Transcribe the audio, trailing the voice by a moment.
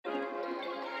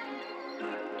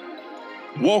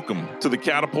Welcome to the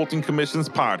Catapulting Commissions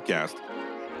podcast.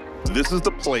 This is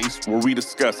the place where we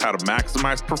discuss how to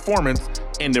maximize performance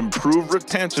and improve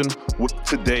retention with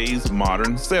today's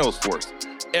modern sales force.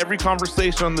 Every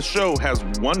conversation on the show has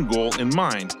one goal in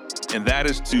mind, and that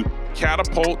is to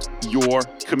catapult your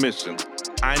commissions.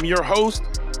 I'm your host,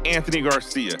 Anthony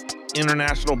Garcia,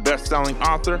 international best-selling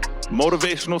author,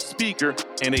 motivational speaker,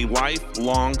 and a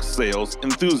lifelong sales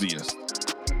enthusiast.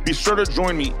 Be sure to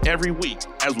join me every week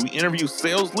as we interview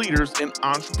sales leaders and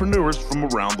entrepreneurs from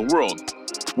around the world.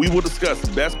 We will discuss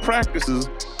best practices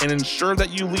and ensure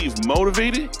that you leave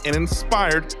motivated and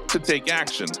inspired to take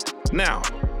action. Now,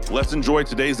 let's enjoy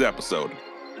today's episode.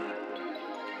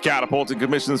 Catapulting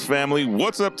Commissions family,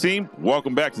 what's up, team?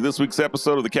 Welcome back to this week's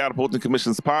episode of the Catapulting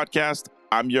Commissions podcast.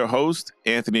 I'm your host,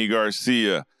 Anthony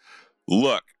Garcia.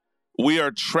 Look, we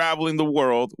are traveling the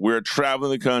world. We're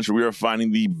traveling the country. We are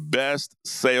finding the best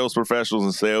sales professionals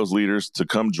and sales leaders to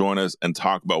come join us and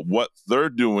talk about what they're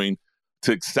doing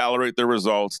to accelerate their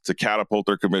results, to catapult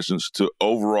their commissions, to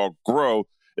overall grow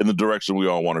in the direction we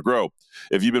all want to grow.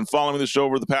 If you've been following the show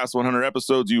over the past 100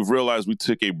 episodes, you've realized we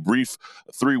took a brief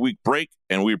 3-week break,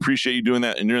 and we appreciate you doing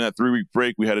that. And during that 3-week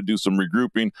break, we had to do some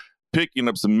regrouping, picking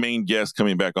up some main guests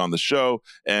coming back on the show.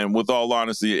 And with all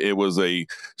honesty, it was a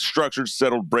structured,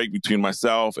 settled break between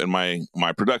myself and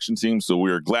my production team. So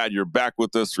we are glad you're back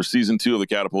with us for season 2 of the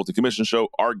Catapulting Commission Show.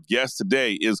 Our guest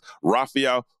today is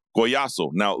Rafael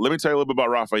Goyaso. Now, let me tell you a little bit about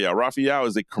Rafael. Rafael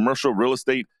is a commercial real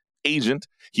estate agent.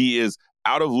 He is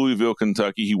out of Louisville,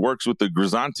 Kentucky. He works with the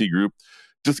Grisanti Group.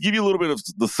 Just to give you a little bit of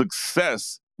the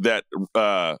success that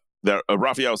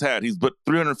Rafael's had. He's put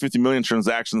 350 million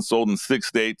transactions sold in 6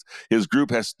 states. His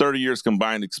group has 30 years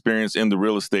combined experience in the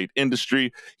real estate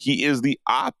industry. He is the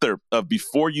author of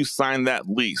Before You Sign That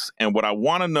Lease. And what I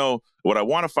want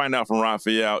to find out from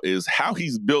Rafael is how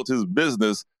he's built his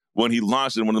business when he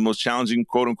launched in one of the most challenging,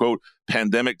 quote unquote,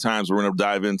 pandemic times. We're going to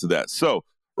dive into that. So,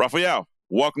 Rafael,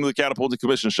 welcome to the Catapulting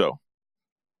Commission Show.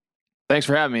 Thanks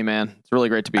for having me, man. It's really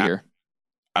great to be here.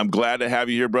 I'm glad to have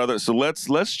you here, brother. So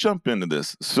let's jump into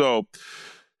this. So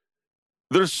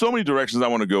there's so many directions I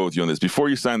want to go with you on this before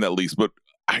you sign that lease, but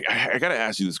I got to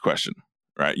ask you this question,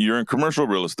 right? You're in commercial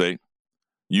real estate.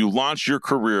 You launched your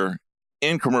career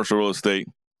in commercial real estate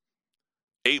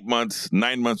 9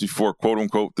 months before, quote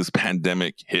unquote, this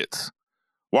pandemic hits.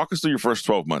 Walk us through your first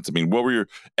 12 months. I mean, what were your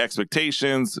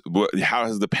expectations? How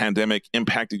has the pandemic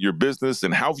impacted your business,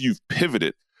 and how have you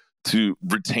pivoted to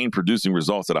retain producing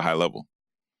results at a high level?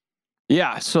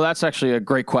 Yeah, so that's actually a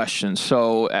great question.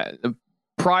 So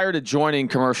prior to joining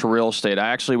commercial real estate, I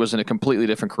actually was in a completely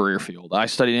different career field. I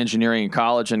studied engineering in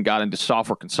college and got into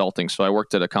software consulting. So I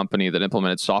worked at a company that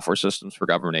implemented software systems for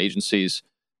government agencies,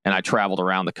 and I traveled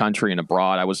around the country and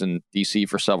abroad. I was in D.C.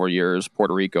 for several years,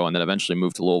 Puerto Rico, and then eventually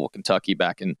moved to Louisville, Kentucky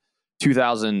back in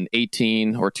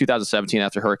 2018 or 2017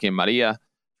 after Hurricane Maria.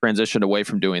 Transitioned away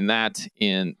from doing that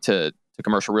into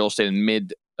commercial real estate in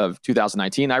mid of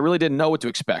 2019. I really didn't know what to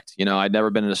expect. You know, I'd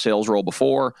never been in a sales role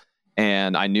before,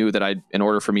 and I knew that in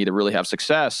order for me to really have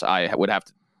success, I would have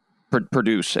to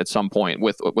produce at some point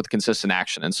with consistent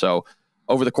action. And so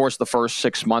over the course of the first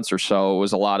 6 months or so, it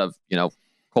was a lot of,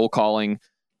 cold calling,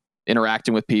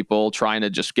 interacting with people, trying to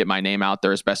just get my name out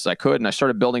there as best as I could. And I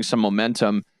started building some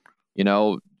momentum,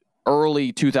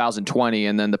 early 2020,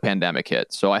 and then the pandemic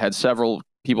hit. So I had several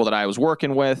people that I was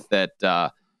working with that,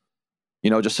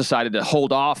 just decided to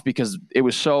hold off because it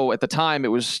was so, at the time,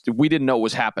 we didn't know what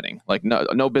was happening. Like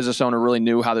no business owner really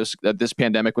knew how this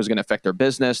pandemic was going to affect their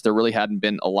business. There really hadn't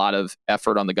been a lot of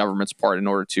effort on the government's part in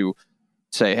order to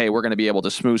say, hey, we're going to be able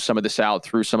to smooth some of this out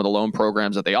through some of the loan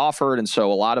programs that they offered. And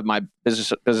so a lot of my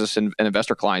business and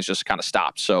investor clients just kind of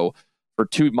stopped. So for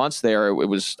 2 months there,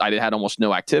 I had almost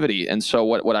no activity. And so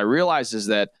what I realized is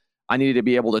that I needed to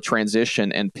be able to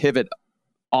transition and pivot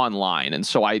online. And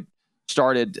so I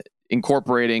started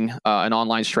incorporating an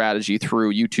online strategy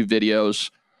through YouTube videos.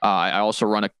 I also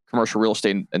run a commercial real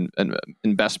estate and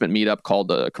investment meetup called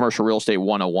the Commercial Real Estate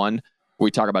 101, where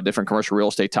we talk about different commercial real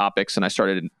estate topics. And I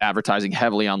started advertising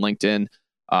heavily on LinkedIn.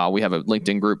 We have a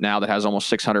LinkedIn group now that has almost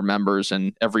 600 members,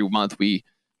 and every month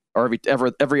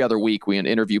every other week we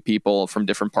interview people from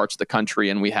different parts of the country,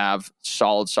 and we have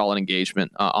solid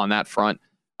engagement on that front.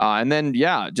 And then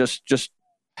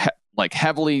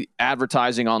heavily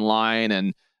advertising online.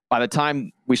 And by the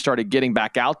time we started getting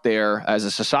back out there as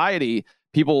a society,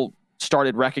 people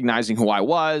started recognizing who I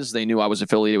was. They knew I was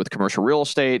affiliated with commercial real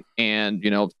estate, and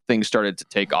things started to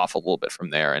take off a little bit from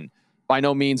there. And by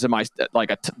no means am I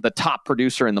the top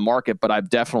producer in the market, but I've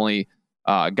definitely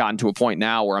gotten to a point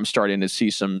now where I'm starting to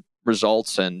see some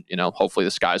results, and hopefully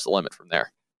the sky's the limit from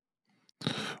there.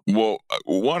 Well,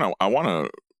 I want to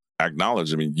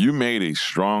acknowledge, I mean, you made a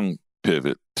strong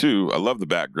pivot too. I love the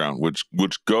background, which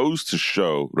goes to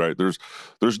show, right?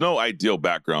 There's no ideal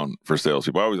background for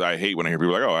salespeople. I hate when I hear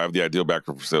people like, oh, I have the ideal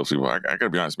background for salespeople. I gotta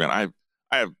be honest, man.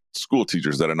 I have school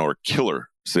teachers that I know are killer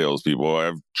salespeople. I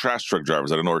have trash truck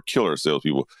drivers that I know are killer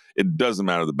salespeople. It doesn't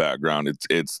matter the background.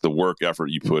 It's the work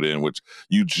effort you put in, which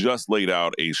you just laid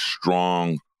out a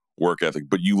strong work ethic,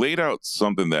 but you laid out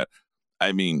something that,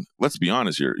 I mean, let's be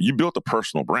honest here. You built a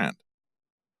personal brand.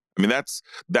 I mean, that's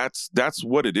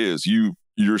what it is.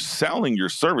 You're selling your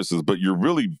services, but you're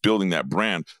really building that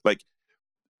brand. Like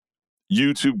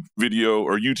YouTube video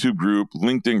or YouTube group,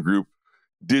 LinkedIn group.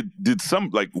 Did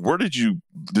someone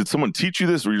teach you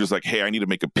this, or you're just like, hey, I need to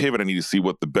make a pivot. I need to see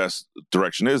what the best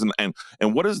direction is, and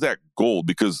what is that goal?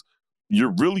 Because you're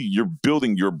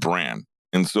building your brand,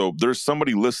 and so there's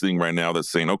somebody listening right now that's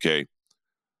saying, okay,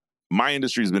 my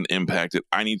industry has been impacted.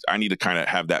 I need to kind of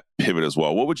have that pivot as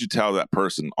well. What would you tell that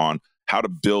person on how to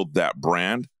build that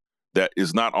brand that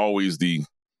is not always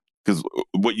because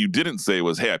what you didn't say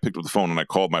was, hey, I picked up the phone and I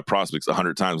called my prospects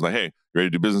 100 times. Like, hey, you ready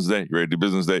to do business today? You ready to do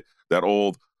business today? That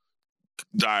old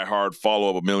die hard, follow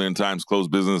up 1,000,000 times, close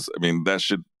business. I mean, that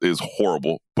shit is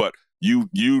horrible. But you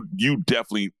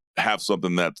definitely have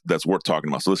something that's worth talking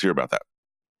about. So let's hear about that.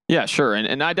 Yeah, sure.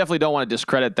 And I definitely don't want to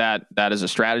discredit that as a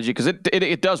strategy, because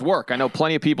it does work. I know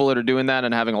plenty of people that are doing that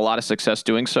and having a lot of success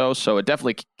doing so. So it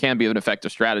definitely can be an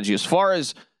effective strategy. As far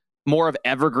as more of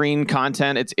evergreen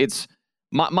content, it's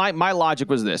my logic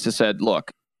was this. It said,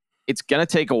 look, it's going to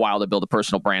take a while to build a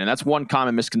personal brand. And that's one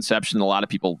common misconception a lot of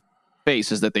people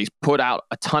face, is that they put out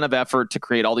a ton of effort to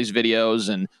create all these videos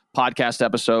and podcast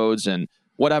episodes and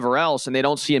whatever else, and they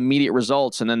don't see immediate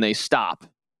results, and then they stop.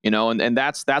 And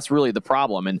that's really the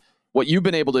problem. And what you've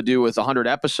been able to do with 100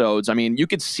 episodes, I mean, you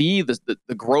could see the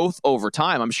growth over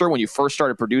time. I'm sure when you first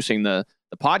started producing the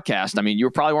podcast, I mean, you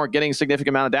probably weren't getting a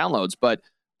significant amount of downloads, but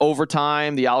over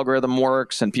time, the algorithm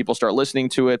works and people start listening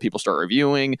to it, people start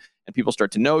reviewing, and people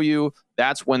start to know you.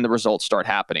 That's when the results start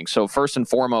happening. So first and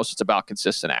foremost, it's about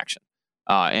consistent action.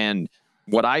 And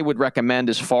what I would recommend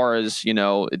as far as,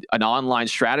 an online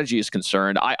strategy is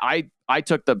concerned, I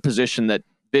took the position that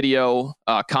video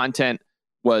content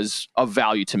was of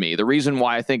value to me. The reason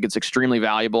why I think it's extremely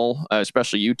valuable,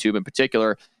 especially YouTube in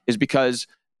particular, is because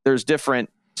there's different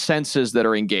senses that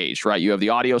are engaged, right? You have the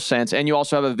audio sense and you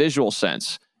also have a visual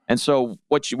sense. And so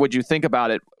what you think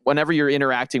about it, whenever you're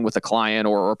interacting with a client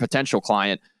or a potential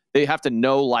client, they have to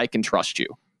know, like, and trust you,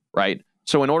 right?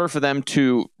 So in order for them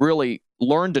to really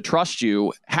learn to trust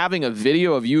you, having a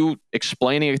video of you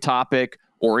explaining a topic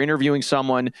or interviewing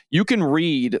someone, you can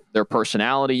read their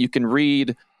personality, you can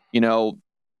read,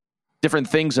 different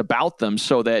things about them,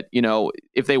 so that,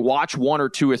 if they watch one or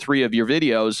two or three of your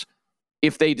videos,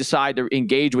 if they decide to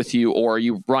engage with you or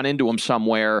you run into them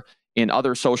somewhere in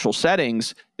other social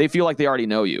settings, they feel like they already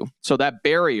know you. So that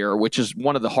barrier, which is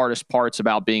one of the hardest parts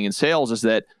about being in sales, is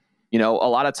that, a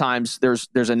lot of times there's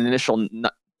an initial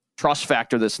trust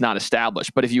factor that's not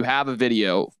established. But if you have a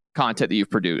video content that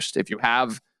you've produced, if you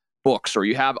have books or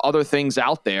you have other things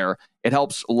out there, it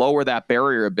helps lower that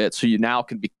barrier a bit. So you now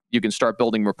you can start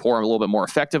building rapport a little bit more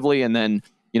effectively. And then,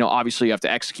 obviously you have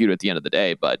to execute at the end of the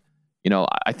day. But,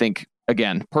 I think,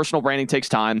 again, personal branding takes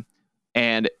time.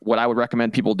 And what I would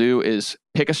recommend people do is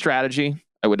pick a strategy.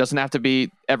 It doesn't have to be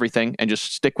everything, and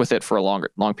just stick with it for a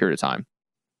long period of time.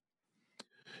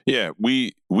 Yeah,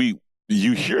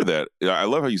 you hear that. I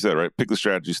love how you said it, right? Pick the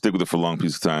strategy, stick with it for a long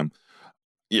piece of time.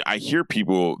 Yeah, I hear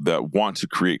people that want to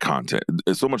create content.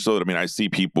 It's so much so that, I see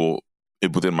people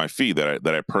within my feed that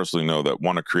I personally know that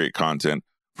want to create content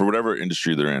for whatever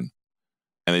industry they're in.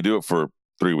 And they do it for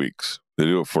 3 weeks. They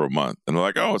do it for a month. And they're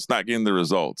like, oh, it's not getting the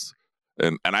results.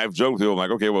 And I've joked with people, I'm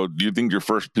like, okay, well, do you think your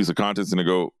first piece of content is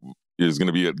going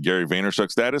to be at Gary Vaynerchuk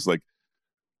status? Like,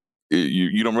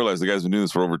 you don't realize the guy's been doing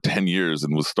this for over 10 years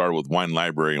and was started with Wine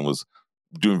Library and was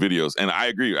doing videos. And I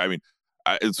agree. I mean,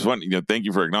 it's fun. Thank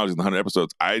you for acknowledging the 100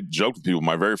 episodes. I joked with people.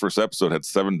 My very first episode had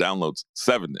 7 downloads,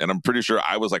 7. And I'm pretty sure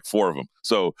I was like 4 of them.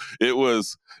 So I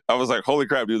was like, holy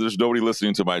crap, dude, there's nobody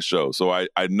listening to my show. So I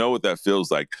know what that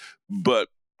feels like. But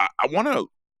I want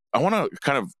to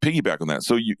kind of piggyback on that.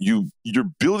 So you're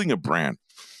building a brand.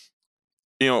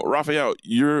 Rafael,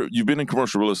 you've been in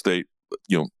commercial real estate,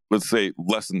 let's say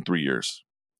less than 3 years.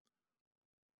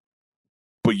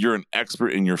 But you're an expert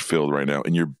in your field right now,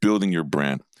 and you're building your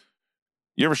brand.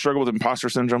 You ever struggle with imposter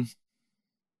syndrome?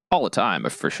 All the time,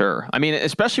 for sure. I mean,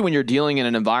 especially when you're dealing in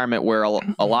an environment where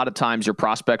a lot of times your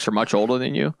prospects are much older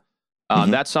than you.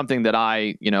 That's something that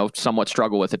I, somewhat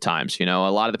struggle with at times. A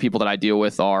lot of the people that I deal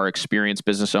with are experienced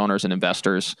business owners and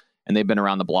investors, and they've been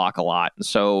around the block a lot. And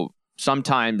so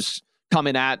sometimes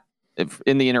coming at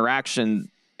in the interaction,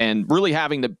 and really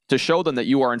having to show them that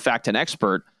you are in fact an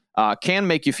expert can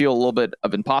make you feel a little bit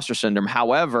of imposter syndrome.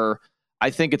 However, I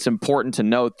think it's important to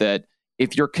note that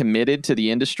if you're committed to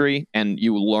the industry and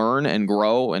you learn and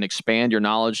grow and expand your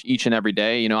knowledge each and every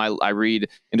day, I read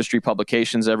industry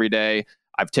publications every day.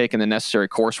 I've taken the necessary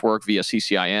coursework via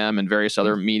CCIM and various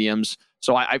other mediums.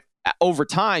 So I over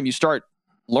time, you start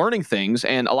learning things.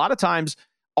 And a lot of times,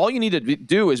 all you need to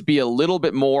do is be a little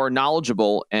bit more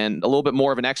knowledgeable and a little bit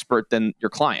more of an expert than your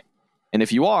client. And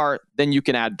if you are, then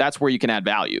that's where you can add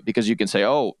value, because you can say,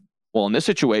 oh, well, in this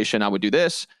situation, I would do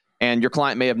this. And your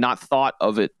client may have not thought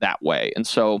of it that way. And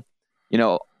so,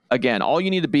 again, all you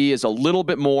need to be is a little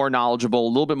bit more knowledgeable, a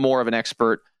little bit more of an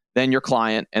expert than your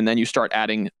client. And then you start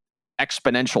adding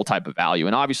exponential type of value.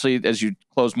 And obviously, as you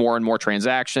close more and more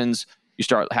transactions, you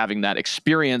start having that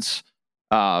experience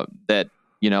that,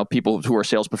 people who are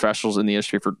sales professionals in the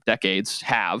industry for decades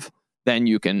have, then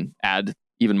you can add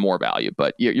even more value.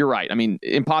 But you're right. I mean,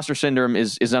 imposter syndrome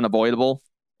is unavoidable.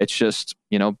 It's just,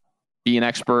 be an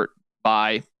expert,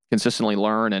 consistently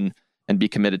learn and be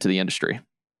committed to the industry.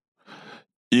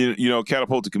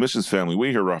 Catapult to Commissions family,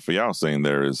 we hear Rafael saying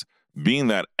there is being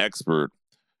that expert,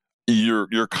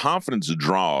 your confidence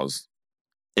draws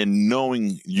in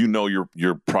knowing your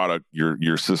product,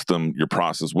 your system, your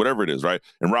process, whatever it is, right?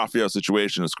 In Rafael's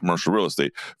situation, it's commercial real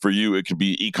estate. For you, it could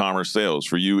be e-commerce sales.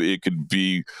 For you, it could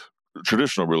be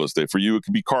traditional real estate. For you, it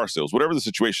could be car sales. Whatever the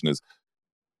situation is,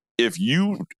 if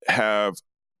you have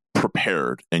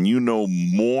prepared and you know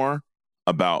more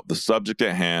about the subject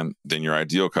at hand than your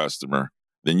ideal customer,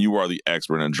 then you are the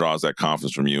expert, and it draws that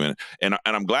confidence from you. And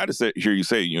I'm glad to hear you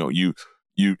say, you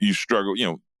struggle,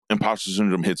 imposter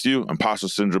syndrome hits you, imposter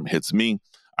syndrome hits me.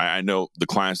 I know the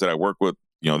clients that I work with,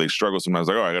 they struggle sometimes,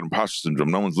 like, oh, I got imposter syndrome.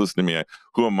 No one's listening to me.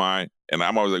 Who am I? And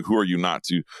I'm always like, who are you not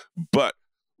to? But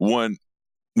when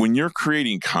you're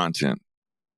creating content,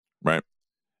 right?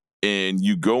 And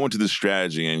you go into this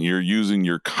strategy and you're using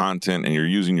your content and you're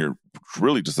using your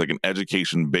really just like an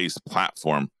education-based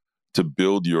platform to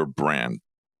build your brand.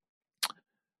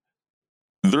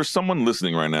 There's someone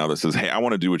listening right now that says, hey, I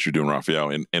want to do what you're doing,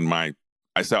 Rafael.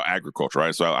 I sell agriculture,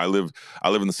 right? So I live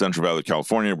in the Central Valley of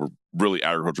California. We're really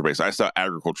agriculture-based. I sell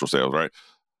agricultural sales, right?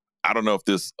 I don't know if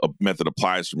this method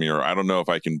applies for me, or I don't know if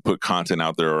I can put content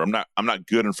out there, or I'm not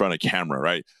good in front of camera,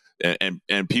 right?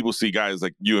 And people see guys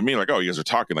like you and me, like, oh, you guys are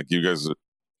talking like you guys.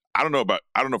 I don't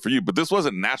know for you, but this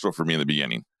wasn't natural for me in the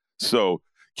beginning. So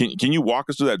can you walk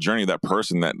us through that journey, that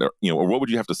person that, or what would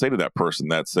you have to say to that person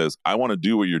that says, I want to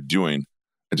do what you're doing,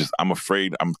 I'm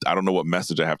afraid, I don't know what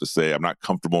message I have to say. I'm not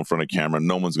comfortable in front of camera.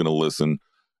 No one's going to listen.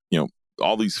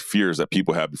 All these fears that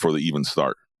people have before they even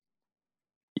start.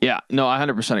 Yeah, no, I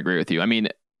 100% agree with you. I mean,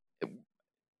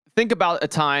 think about a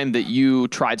time that you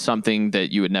tried something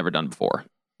that you had never done before.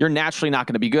 You're naturally not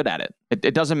going to be good at it.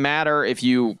 It doesn't matter if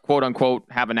you, quote unquote,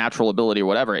 have a natural ability or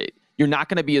whatever. You're not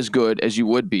going to be as good as you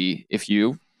would be if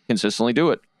you consistently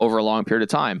do it over a long period of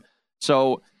time.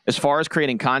 So as far as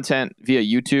creating content via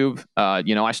YouTube,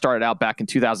 I started out back in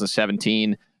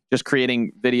 2017, just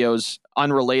creating videos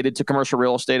unrelated to commercial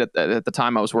real estate. At the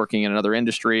time, I was working in another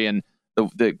industry, and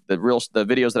the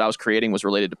videos that I was creating was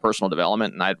related to personal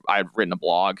development, and I'd written a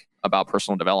blog about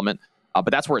personal development.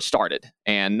 But that's where it started.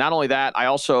 And not only that, I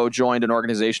also joined an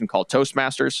organization called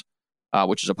Toastmasters,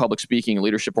 which is a public speaking and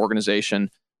leadership organization.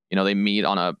 They meet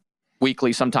on a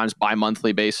weekly, sometimes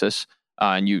bi-monthly basis,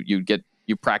 and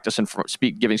you practice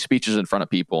giving speeches in front of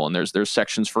people. And there's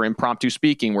sections for impromptu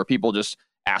speaking where people just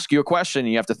ask you a question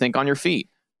and you have to think on your feet.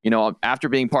 After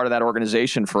being part of that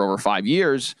organization for over 5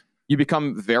 years, you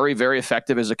become very, very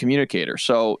effective as a communicator.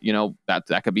 So,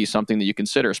 that could be something that you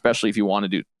consider, especially if you want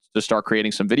to start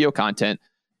creating some video content.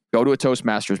 Go to a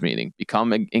Toastmasters meeting,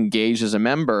 become engaged as a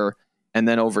member, and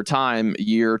then over time,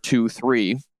 year 2,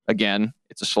 3, again,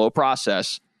 it's a slow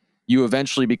process. You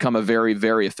eventually become a very,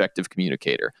 very effective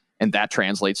communicator, and that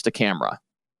translates to camera.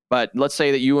 But let's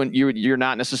say that you're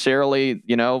not necessarily,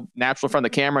 natural in front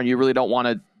of the camera, and you really don't want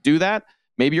to do that.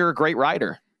 Maybe you're a great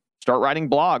writer. Start writing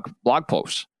blog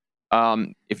posts.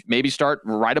 Write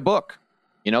a book.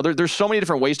 There's so many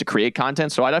different ways to create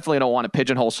content. So I definitely don't want to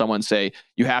pigeonhole someone and say,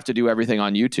 you have to do everything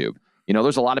on YouTube.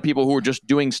 There's a lot of people who are just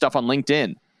doing stuff on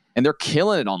LinkedIn, and they're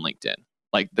killing it on LinkedIn.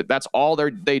 Like that's all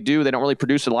they do. They don't really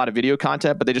produce a lot of video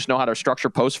content, but they just know how to structure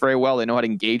posts very well. They know how to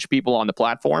engage people on the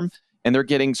platform, and they're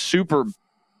getting super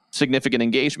significant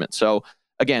engagement. So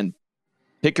again,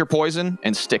 pick your poison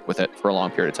and stick with it for a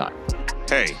long period of time.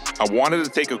 Hey, I wanted to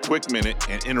take a quick minute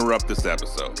and interrupt this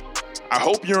episode. I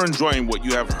hope you're enjoying what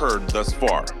you have heard thus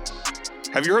far.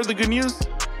 Have you heard the good news?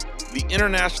 The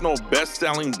international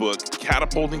best-selling book,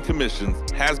 Catapulting Commissions,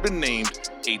 has been named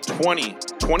a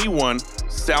 2021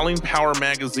 Selling Power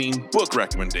Magazine book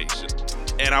recommendation.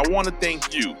 And I want to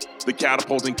thank you, the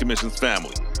Catapulting Commissions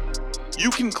family.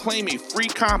 You can claim a free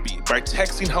copy by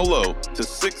texting hello to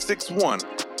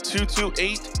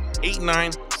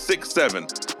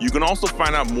 661-228-8967. You can also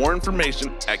find out more information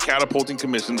at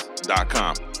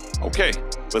catapultingcommissions.com. Okay,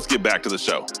 let's get back to the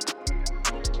show.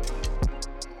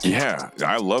 Yeah,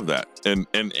 I love that. And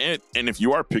if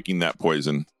you are picking that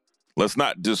poison, let's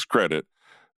not discredit.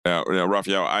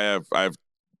 Raphael, I have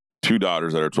two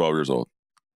daughters that are 12 years old.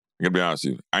 I'm gonna be honest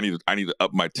with you. I need to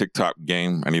up my TikTok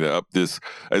game. I need to up this.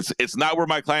 It's not where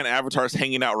my client avatar is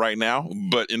hanging out right now,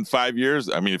 but in 5 years,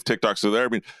 I mean, if TikTok's still there,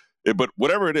 but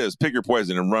whatever it is, pick your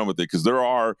poison and run with it. Because there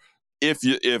are, I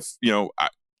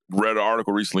read an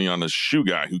article recently on a shoe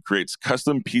guy who creates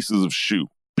custom pieces of shoe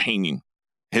painting.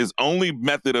 His only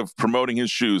method of promoting his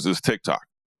shoes is TikTok.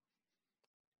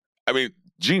 I mean,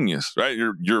 genius, right?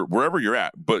 You're wherever you're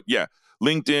at. But yeah,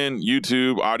 LinkedIn,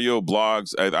 YouTube, audio,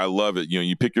 blogs. I love it.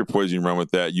 You pick your poison, you run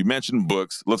with that. You mentioned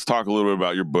books. Let's talk a little bit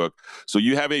about your book. So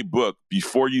you have a book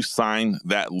before you sign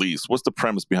that lease. What's the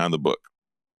premise behind the book?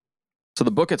 So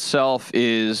the book itself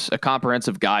is a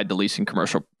comprehensive guide to leasing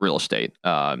commercial real estate.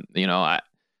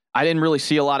 I didn't really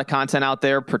see a lot of content out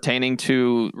there pertaining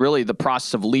to really the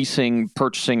process of leasing,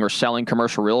 purchasing, or selling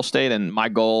commercial real estate. And my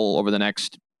goal over the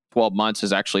next 12 months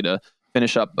is actually to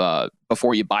finish up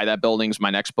Before You Buy That Building is my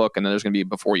next book. And then there's going to be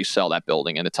Before You Sell That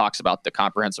Building. And it talks about the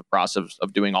comprehensive process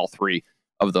of doing all three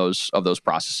of those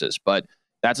processes. But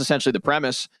that's essentially the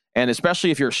premise. And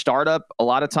especially if you're a startup, a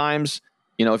lot of times,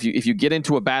 if you get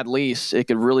into a bad lease, it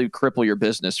could really cripple your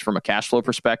business from a cash flow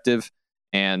perspective.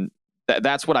 And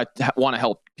that's what I want to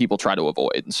help people try to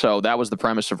avoid. And so that was the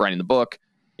premise of writing the book.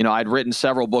 I'd written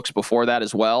several books before that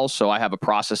as well. So I have a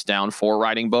process down for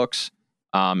writing books.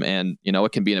 And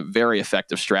it can be a very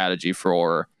effective strategy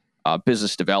for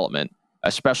business development,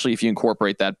 especially if you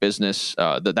incorporate that business,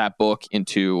 that book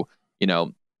into,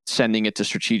 sending it to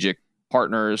strategic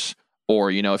partners,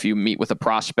 or, if you meet with a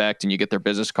prospect and you get their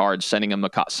business card, sending them a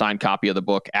signed copy of the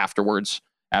book afterwards,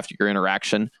 after your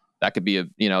interaction. That could be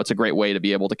it's a great way to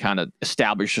be able to kind of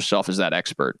establish yourself as that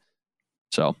expert.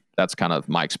 So that's kind of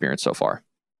my experience so far.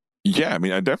 Yeah, I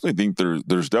mean, I definitely think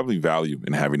there's definitely value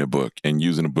in having a book and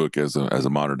using a book as a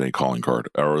modern day calling card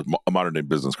or a modern day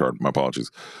business card. My apologies,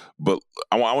 but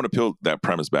I want to peel that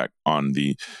premise back on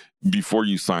the before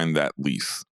you sign that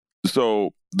lease.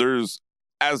 So there's,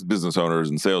 as business owners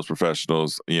and sales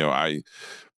professionals, I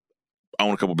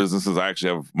own a couple businesses. I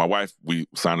actually have my wife. We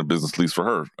signed a business lease for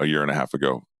her a year and a half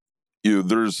ago. I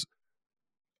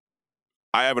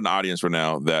have an audience right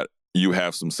now that you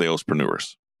have some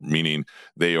salespreneurs, meaning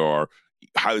they are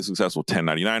highly successful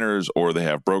 1099ers, or they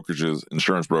have brokerages,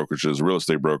 insurance brokerages, real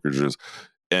estate brokerages,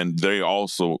 and they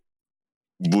also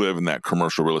live in that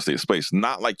commercial real estate space.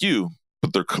 Not like you,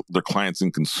 but they're clients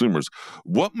and consumers.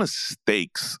 What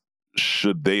mistakes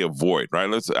should they avoid, right?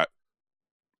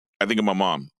 I think of my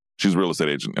mom. She's a real estate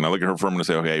agent. And I look at her firm and I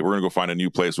say, okay, we're going to go find a new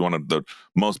place. We want the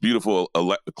most beautiful,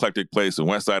 eclectic place in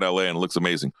West Side LA, and it looks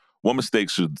amazing. What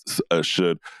mistakes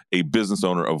should a business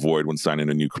owner avoid when signing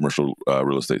a new commercial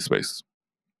real estate space?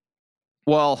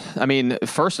 Well, I mean,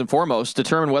 first and foremost,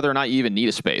 determine whether or not you even need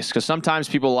a space. Because sometimes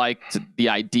people like the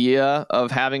idea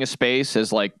of having a space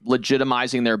as like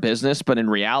legitimizing their business, but in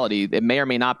reality, it may or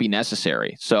may not be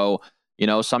necessary. So,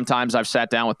 sometimes I've sat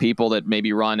down with people that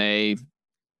maybe run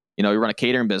you run a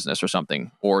catering business or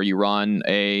something, or you run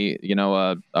a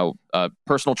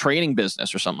personal training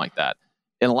business or something like that.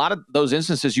 In a lot of those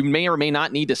instances, you may or may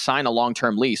not need to sign a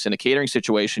long-term lease. In a catering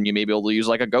situation, you may be able to use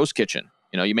like a ghost kitchen.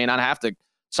 You may not have to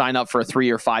sign up for a 3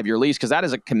 or 5 year lease, because that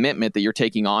is a commitment that you're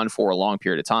taking on for a long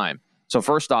period of time. So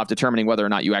first off, determining whether or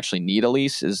not you actually need a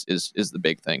lease is the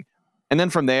big thing. And then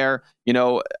from there,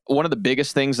 one of the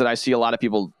biggest things that I see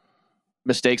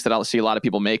mistakes that I'll see a lot of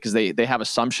people make is they have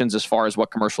assumptions as far as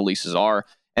what commercial leases are.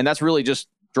 And that's really just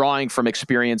drawing from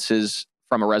experiences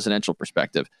from a residential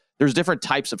perspective. There's different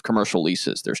types of commercial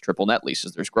leases. There's triple net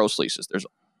leases. There's gross leases. There's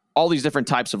all these different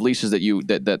types of leases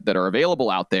that are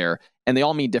available out there, and they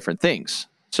all mean different things.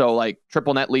 So like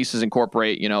triple net leases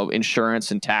incorporate, insurance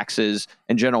and taxes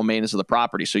and general maintenance of the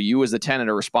property. So you as the tenant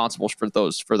are responsible for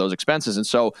those expenses. And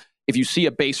so if you see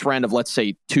a base rent of, let's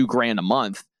say, $2,000 a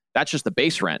month, that's just the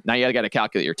base rent. Now you got to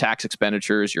calculate your tax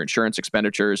expenditures, your insurance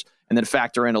expenditures, and then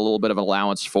factor in a little bit of an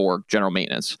allowance for general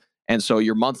maintenance. And so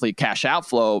your monthly cash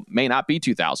outflow may not be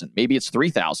 $2,000. Maybe it's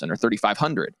 $3,000 or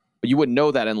 $3,500. But you wouldn't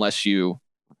know that unless you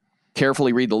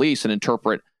carefully read the lease and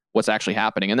interpret what's actually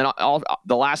happening. And then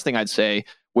the last thing I'd say,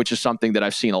 which is something that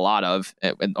I've seen a lot of.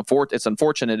 And it's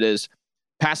unfortunate, is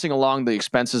passing along the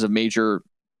expenses of major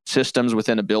systems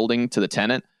within a building to the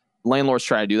tenant. Landlords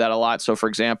try to do that a lot. So, for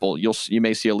example, you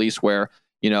may see a lease where,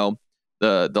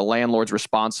 the landlord's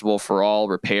responsible for all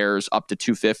repairs up to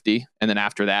 $250, and then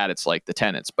after that, it's like the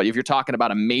tenants. But if you're talking about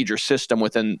a major system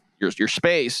within your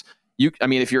space,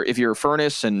 if your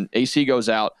furnace and AC goes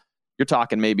out, you're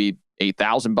talking maybe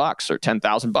 $8,000 or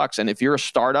 $10,000, and if you're a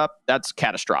startup, that's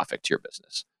catastrophic to your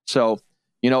business. So,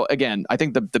 again, I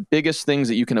think the biggest things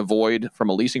that you can avoid from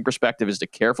a leasing perspective is to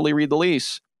carefully read the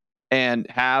lease and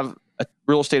have a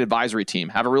real estate advisory team,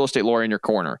 have a real estate lawyer in your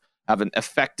corner, have an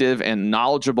effective and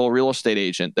knowledgeable real estate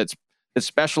agent that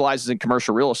specializes in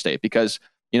commercial real estate, because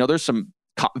there's some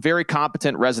very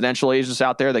competent residential agents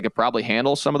out there that could probably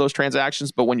handle some of those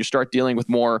transactions. But when you start dealing with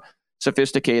more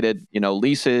sophisticated,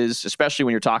 leases, especially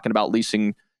when you're talking about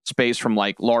leasing space from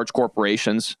like large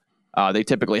corporations, they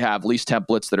typically have lease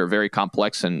templates that are very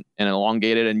complex and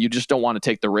elongated, and you just don't want to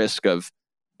take the risk of,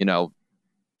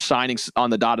 signing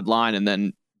on the dotted line and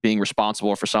then being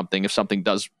responsible for something if something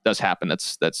does happen.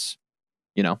 That's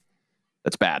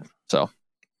bad. So.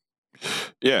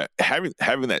 Yeah, having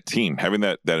that team, having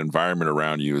that environment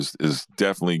around you is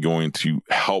definitely going to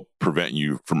help prevent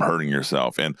you from hurting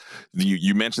yourself. And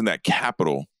you mentioned that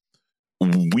capital.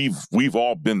 We've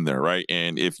all been there, right?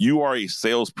 And if you are a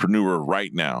salespreneur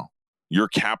right now, your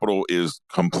capital is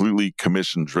completely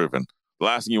commission driven. The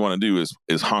last thing you want to do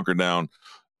is hunker down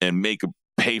and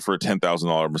pay for a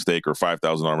 $10,000 mistake or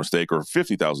 $5,000 mistake or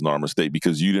 $50,000 mistake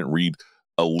because you didn't read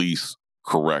a lease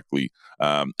correctly.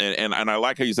 And I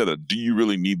like how you said that. Do you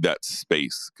really need that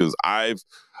space? Because I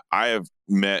have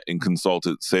met and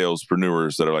consulted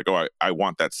salespreneurs that are like, oh, I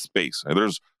want that space. And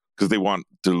because they want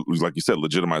to, like you said,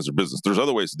 legitimize their business. There's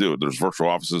other ways to do it. There's virtual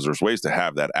offices. There's ways to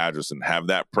have that address and have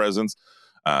that presence.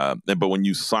 But when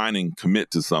you sign and commit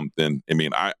to something,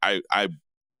 I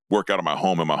work out of my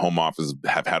home, and my home office,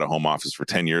 have had a home office for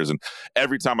 10 years. And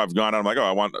every time I've gone out, I'm like, oh,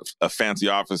 I want a fancy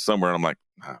office somewhere. And I'm like,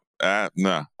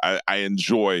 no, I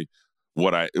enjoy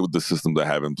the systems I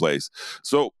have in place.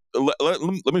 So let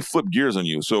me flip gears on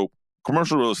you. So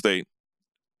commercial real estate,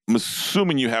 I'm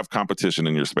assuming you have competition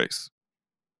in your space.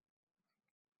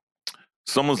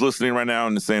 Someone's listening right now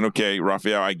and saying, okay,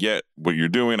 Rafael, I get what you're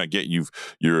doing. I get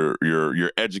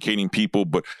you're educating people,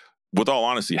 but with all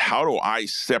honesty, how do I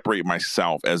separate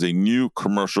myself as a new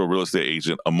commercial real estate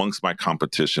agent amongst my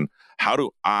competition? How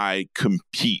do I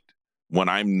compete when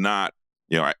I'm not,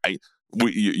 you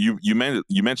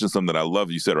mentioned something that I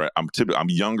love. You said, right, I'm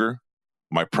younger.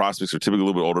 My prospects are typically a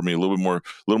little bit older than me, a little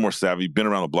more savvy, been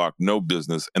around the block, no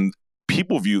business. And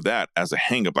people view that as a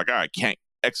hang up, like, I can't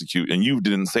execute. And you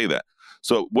didn't say that.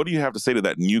 So what do you have to say to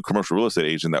that new commercial real estate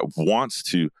agent that wants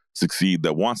to succeed,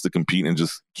 that wants to compete and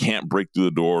just can't break through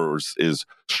the door, or is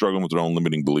struggling with their own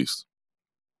limiting beliefs?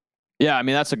 Yeah,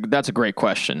 that's a great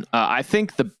question. I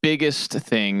think the biggest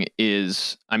thing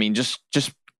is, just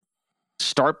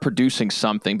start producing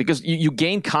something, because you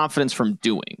gain confidence from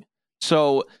doing.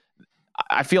 So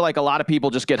I feel like a lot of people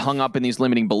just get hung up in these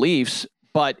limiting beliefs,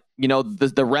 but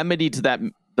the remedy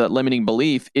to the limiting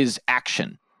belief is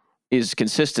action, is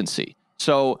consistency.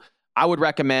 So I would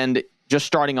recommend just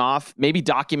starting off, maybe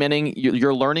documenting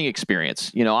your learning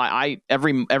experience. I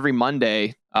every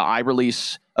Monday I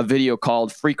release a video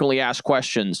called Frequently Asked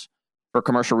Questions for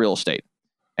Commercial Real Estate.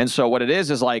 And so what it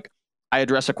is like, I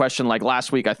address a question. Like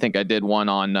last week, I think I did one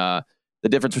on the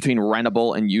difference between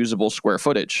rentable and usable square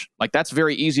footage. Like, that's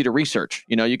very easy to research.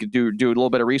 You could do a little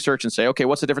bit of research and say, okay,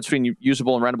 what's the difference between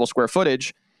usable and rentable square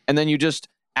footage? And then you just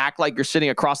act like you're sitting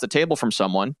across the table from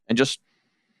someone and just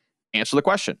answer the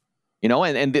question.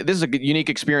 And this is a unique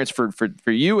experience for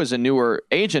you as a newer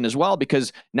agent as well,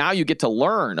 because now you get to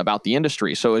learn about the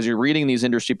industry. So as you're reading these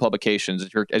industry publications,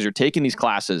 as you're taking these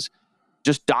classes,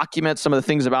 just document some of the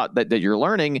things about that you're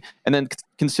learning, and then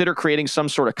consider creating some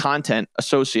sort of content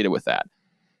associated with that.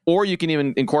 Or you can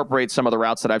even incorporate some of the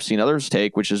routes that I've seen others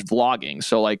take, which is vlogging.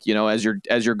 So like, as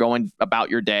you're going about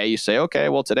your day, you say, okay,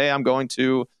 well, today I'm going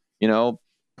to,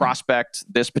 prospect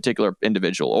this particular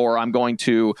individual, or I'm going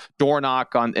to door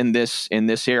knock in this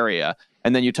area.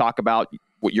 And then you talk about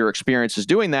what your experience is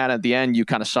doing that. At the end, you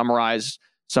kind of summarize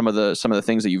some of the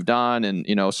things that you've done,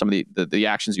 and some of the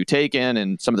actions you've taken,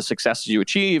 and some of the successes you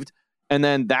achieved. And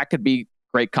then that could be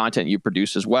great content you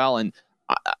produce as well. And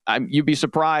you'd be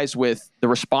surprised with the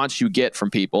response you get from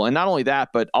people. And not only that,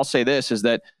 but I'll say this, is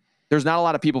that there's not a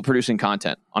lot of people producing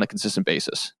content on a consistent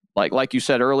basis. Like you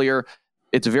said earlier,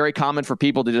 it's very common for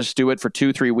people to just do it for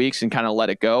 2-3 weeks and kind of let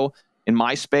it go. In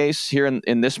my space here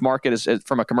in this market, is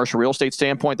from a commercial real estate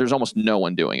standpoint, there's almost no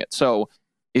one doing it. So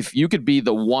if you could be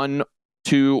the one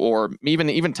 2 or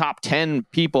even top 10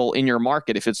 people in your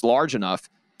market, if it's large enough,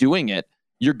 doing it,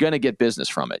 you're going to get business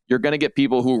from it. You're going to get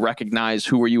people who recognize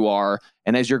who you are.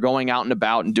 And as you're going out and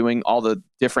about and doing all the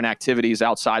different activities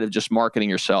outside of just marketing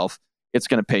yourself, it's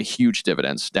going to pay huge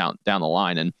dividends down the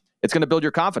line, and it's going to build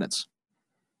your confidence.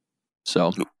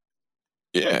 So,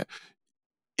 yeah,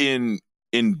 in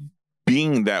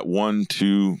being that 1,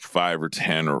 2, 5, or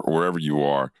 10, or wherever you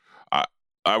are,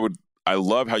 I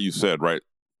love how you said, right?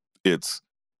 It's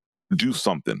do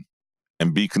something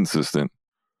and be consistent.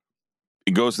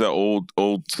 It goes to that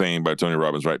old saying by Tony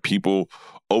Robbins, right? People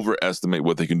overestimate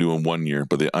what they can do in 1 year,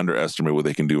 but they underestimate what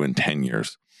they can do in 10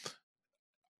 years.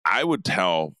 I would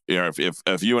tell,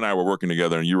 if you and I were working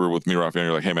together and you were with me, Rafael, and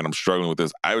you're like, hey, man, I'm struggling with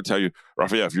this. I would tell you,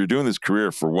 Rafael, if you're doing this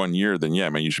career for 1 year, then yeah,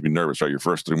 man, you should be nervous, right? Your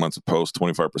first 3 months of post,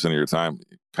 25% of your time,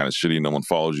 kind of shitty. No one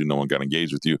follows you. No one got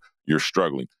engaged with you. You're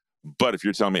struggling. But if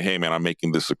you're telling me, hey, man, I'm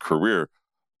making this a career,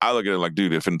 I look at it like,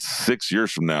 dude, if in 6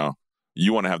 years from now,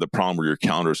 you want to have the problem where your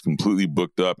calendar is completely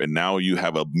booked up and now you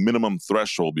have a minimum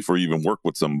threshold before you even work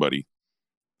with somebody,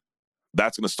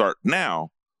 that's going to start now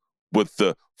with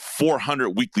the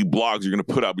 400 weekly blogs you're going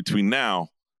to put out between now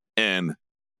and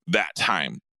that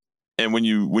time. And when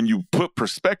you put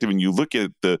perspective and you look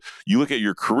at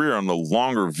your career on the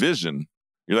longer vision,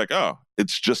 you're like, oh,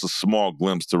 it's just a small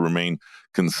glimpse to remain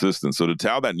consistent. So to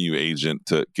tell that new agent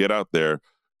to get out there,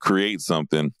 create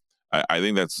something, I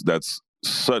think that's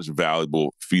such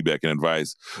valuable feedback and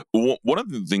advice. One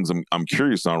of the things I'm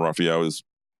curious on, Rafael, is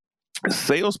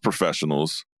sales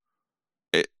professionals.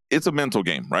 It's a mental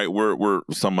game, right? We're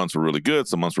some months we're really good,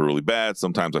 some months we're really bad.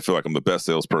 Sometimes I feel like I'm the best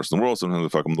salesperson in the world. Sometimes I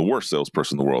feel like I'm the worst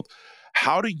salesperson in the world.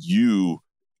 How do you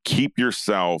keep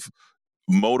yourself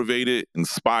motivated,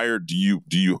 inspired? Do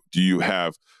you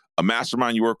have a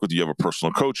mastermind you work with? Do you have a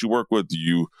personal coach you work with?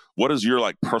 What is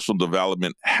your personal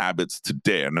development habits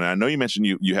today? And I know you mentioned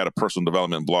you had a personal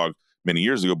development blog many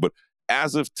years ago, but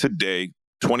as of today,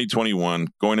 2021,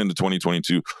 going into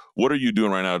 2022, what are you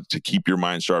doing right now to keep your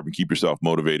mind sharp and keep yourself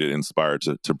motivated, inspired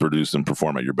to produce and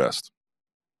perform at your best?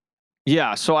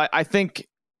 Yeah, so I think,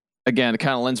 again, it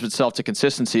kind of lends itself to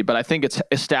consistency, but I think it's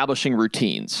establishing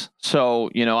routines. So,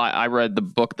 I read the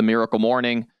book, The Miracle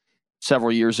Morning,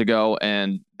 several years ago,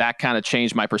 and that kind of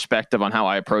changed my perspective on how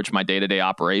I approach my day-to-day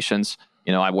operations.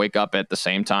 I wake up at the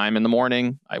same time in the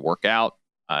morning, I work out,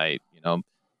 I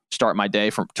start my day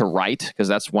to write, because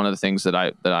that's one of the things that's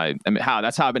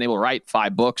how I've been able to write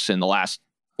 5 books in the last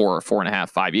 4.5,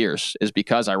 5 years, is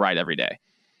because I write every day.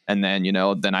 And then,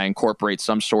 then I incorporate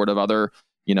some sort of other,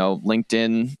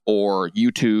 LinkedIn or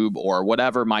YouTube or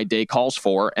whatever my day calls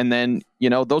for. And then,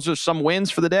 those are some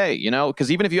wins for the day, because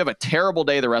even if you have a terrible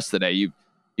day the rest of the day, you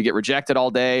get rejected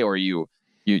all day, or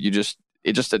it's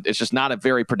just not a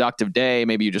very productive day.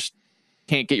 Maybe you just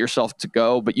can't get yourself to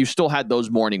go, but you still had those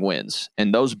morning wins,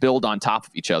 and those build on top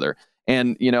of each other.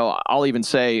 And, I'll even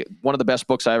say one of the best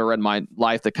books I ever read in my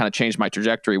life that kind of changed my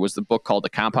trajectory was the book called The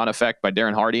Compound Effect by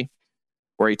Darren Hardy,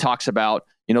 where he talks about,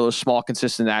 those small,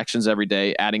 consistent actions every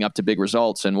day adding up to big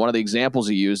results. And one of the examples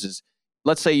he uses is,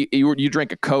 let's say you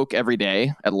drink a Coke every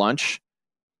day at lunch,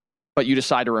 but you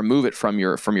decide to remove it from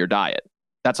your diet.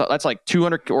 That's like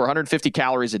 200 or 150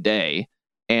 calories a day,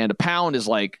 and a pound is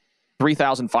like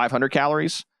 3,500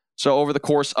 calories. So over the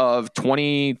course of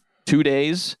 22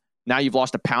 days, now you've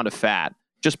lost a pound of fat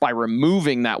just by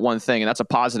removing that one thing. And that's a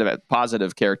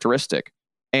positive characteristic.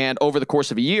 And over the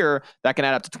course of a year, that can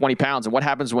add up to 20 pounds. And what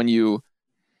happens when you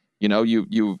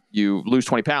lose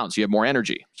 20 pounds? You have more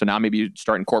energy. So now maybe you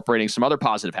start incorporating some other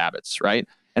positive habits, right?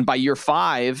 And by year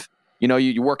 5,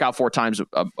 you work out 4 times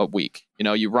a week.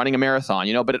 You're running a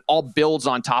marathon, but it all builds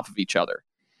on top of each other.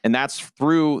 And that's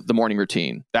through the morning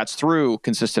routine. That's through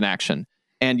consistent action.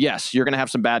 And yes, you're going to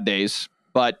have some bad days,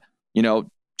 but,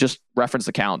 just reference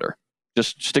the calendar.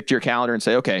 Just stick to your calendar and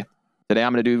say, okay, today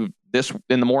I'm going to do this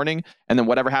in the morning, and then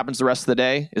whatever happens the rest of the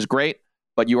day is great,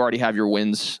 but you already have your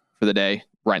wins for the day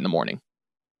right in the morning.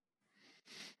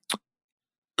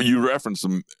 You referenced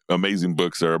some amazing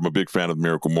books there. I'm a big fan of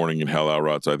Miracle Morning and Hal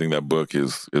Elrod, so I think that book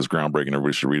is groundbreaking.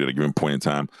 Everybody should read it at a given point in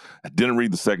time. I didn't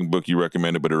read the second book you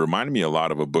recommended, but it reminded me a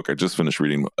lot of a book I just finished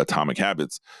reading, Atomic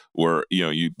Habits, where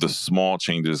the small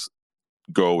changes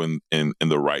go in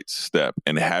the right step,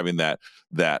 and having that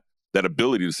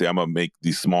ability to say, I'm gonna make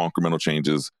these small incremental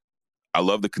changes. I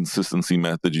love the consistency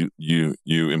method you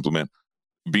implement.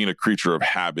 Being a creature of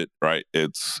habit, right?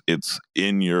 If it's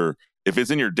in your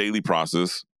daily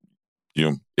process,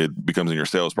 it becomes in your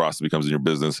sales process, becomes in your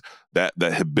business. That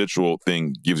habitual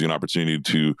thing gives you an opportunity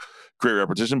to create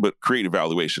repetition, but create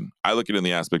evaluation. I look at it in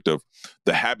the aspect of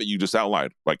the habit you just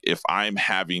outlined. Like, if I'm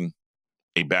having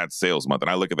a bad sales month. And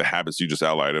I look at the habits you just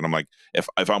outlined, and I'm like, if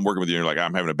I'm working with you and you're like,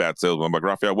 I'm having a bad sales month, I'm like,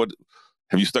 Raphael, what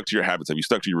have you stuck to your habits? Have you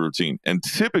stuck to your routine? And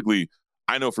typically,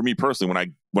 I know for me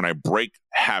personally, when I break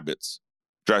habits,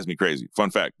 it drives me crazy.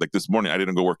 Fun fact, like this morning, I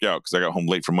didn't go work out because I got home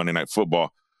late from Monday Night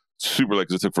Football, super late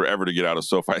because it took forever to get out of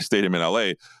SoFi Stadium in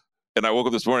LA. And I woke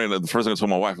up this morning, and the first thing I told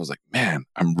my wife, I was like, man,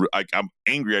 I'm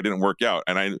angry I didn't work out.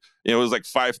 And it was like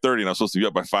 5:30, and I was supposed to be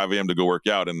up by 5 a.m. to go work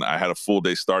out. And I had a full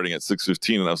day starting at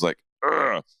 6:15, and I was like,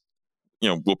 ugh.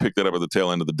 We'll pick that up at the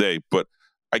tail end of the day. But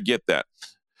I get that.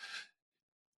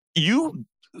 You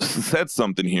said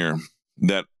something here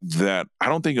that I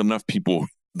don't think enough people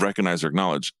recognize or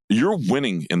acknowledge. You're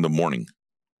winning in the morning.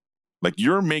 Like,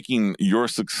 you're making your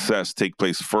success take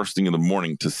place first thing in the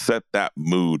morning to set that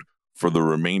mood for the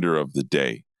remainder of the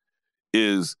day.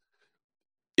 Is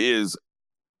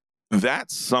that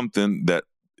something that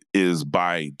is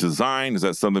by design? Is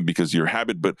that something because your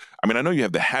habit? But I mean, I know you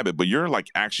have the habit, but you're like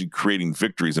actually creating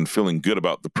victories and feeling good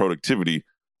about the productivity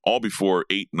all before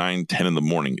 8, 9, 10 in the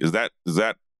morning. Is that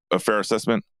a fair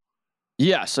assessment?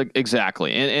 Yes,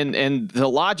 exactly. And the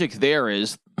logic there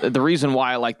is the reason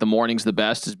why I like the mornings the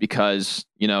best is because,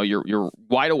 you're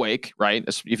wide awake, right?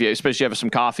 Especially if you have some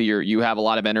coffee, you have a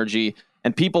lot of energy,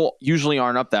 and people usually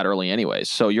aren't up that early anyways.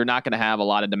 So you're not going to have a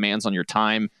lot of demands on your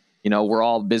time. We're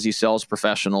all busy sales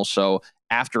professionals. So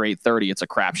after 8:30, it's a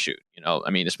crapshoot. I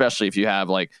mean, especially if you have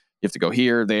you have to go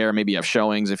here, there, maybe you have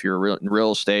showings if you're in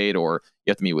real estate, or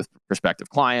you have to meet with prospective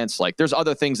clients. Like, there's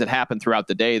other things that happen throughout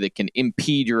the day that can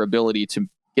impede your ability to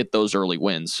get those early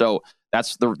wins. So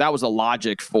that was the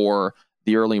logic for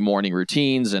the early morning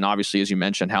routines. And obviously, as you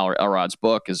mentioned, Hal Elrod's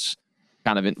book was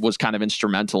kind of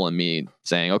instrumental in me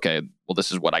saying, okay, well,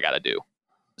 this is what I got to do.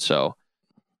 So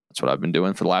that's what I've been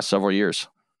doing for the last several years.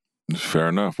 Fair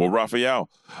enough. Well, Raphael,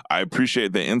 I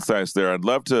appreciate the insights there. I'd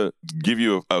love to give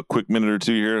you a quick minute or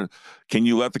two here. Can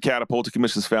you let the Catapulting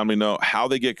Commissions family know how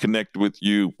they get connected with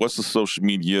you? What's the social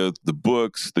media, the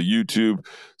books, the YouTube?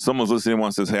 Someone's listening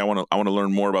and says, hey, I want to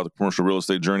learn more about the commercial real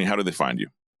estate journey. How do they find you?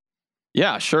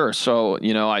 Yeah, sure. So,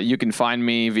 you can find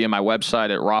me via my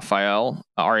website at Raphael,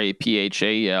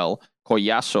 Raphael,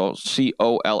 Collazo,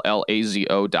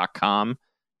 Collazo.com.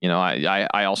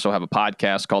 I also have a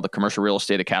podcast called the Commercial Real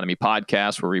Estate Academy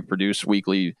Podcast, where we produce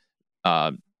weekly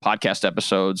podcast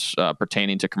episodes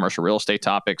pertaining to commercial real estate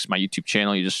topics. My YouTube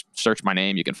channel, you just search my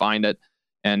name, you can find it.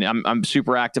 And I'm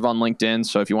super active on LinkedIn.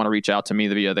 So if you want to reach out to me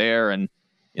via there and,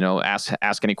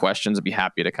 ask any questions, I'd be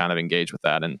happy to kind of engage with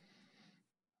that. And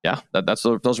yeah, those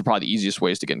are probably the easiest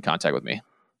ways to get in contact with me.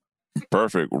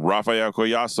 Perfect. Raphael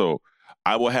Collazo.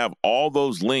 I will have all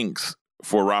those links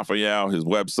for Raphael, his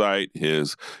website,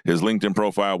 his LinkedIn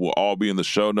profile will all be in the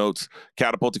show notes.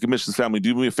 Catapulting Commissions family,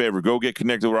 do me a favor. Go get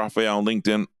connected with Raphael on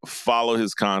LinkedIn. Follow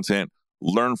his content.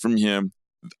 Learn from him.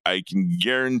 I can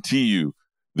guarantee you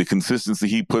the consistency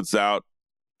he puts out,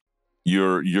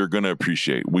 you're going to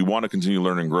appreciate. We want to continue to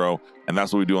learn and grow, and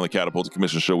that's what we do on the Catapulting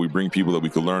Commissions show. We bring people that we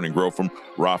can learn and grow from.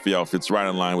 Raphael fits right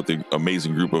in line with the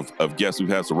amazing group of guests we've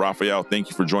had. So Raphael, thank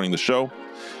you for joining the show.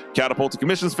 Catapulting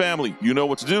Commissions family, you know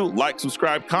what to do. Like,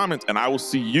 subscribe, comment, and I will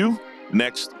see you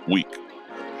next week.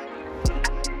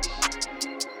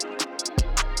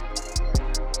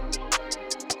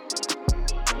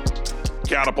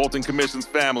 Catapulting Commissions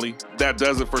family, that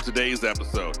does it for today's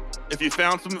episode. If you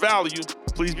found some value,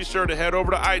 please be sure to head over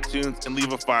to iTunes and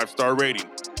leave a 5-star rating.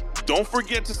 Don't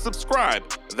forget to subscribe.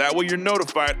 That way you're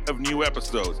notified of new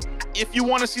episodes. If you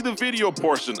want to see the video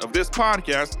portion of this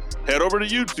podcast, head over to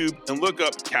YouTube and look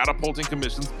up Catapulting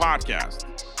Commissions Podcast.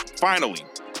 Finally,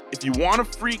 if you want a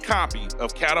free copy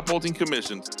of Catapulting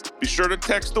Commissions, be sure to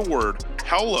text the word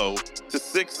HELLO to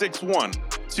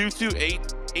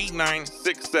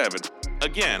 661-228-8967.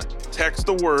 Again, text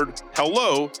the word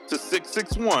HELLO to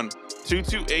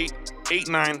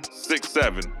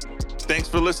 661-228-8967. Thanks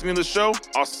for listening to the show.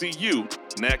 I'll see you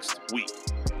next week.